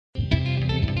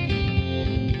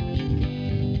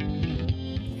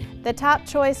The top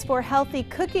choice for healthy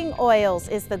cooking oils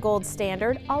is the gold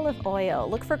standard, olive oil.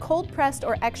 Look for cold pressed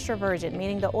or extra virgin,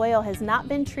 meaning the oil has not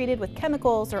been treated with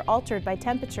chemicals or altered by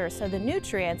temperature, so the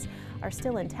nutrients are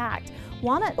still intact.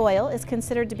 Walnut oil is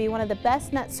considered to be one of the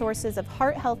best net sources of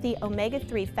heart-healthy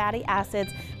omega-3 fatty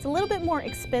acids. It's a little bit more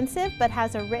expensive, but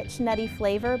has a rich, nutty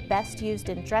flavor, best used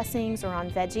in dressings or on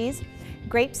veggies.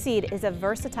 Grapeseed is a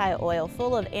versatile oil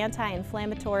full of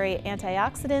anti-inflammatory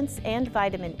antioxidants and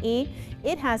vitamin E.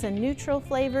 It has a neutral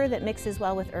flavor that mixes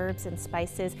well with herbs and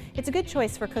spices. It's a good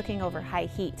choice for cooking over high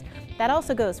heat. That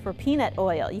also goes for peanut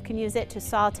oil. You can use it to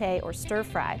saute or stir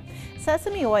fry.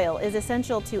 Sesame oil is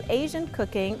essential to Asian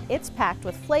cooking. It's packed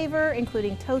with flavor,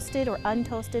 including toasted or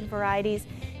untoasted varieties.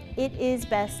 It is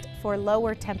best for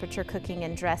lower temperature cooking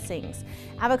and dressings.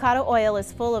 Avocado oil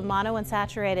is full of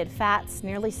monounsaturated fats,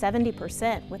 nearly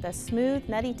 70%, with a smooth,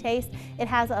 nutty taste. It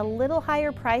has a little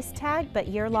higher price tag, but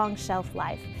year-long shelf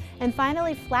life. And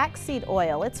finally, flaxseed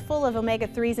oil. It's full of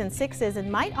omega-3s and 6s and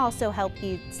might also help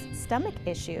ease stomach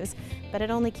issues, but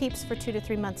it only keeps for 2 to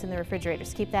 3 months in the refrigerator,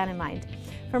 so keep that in mind.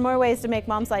 For more ways to make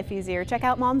mom's life easier, check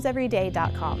out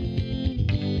MomsEveryday.com.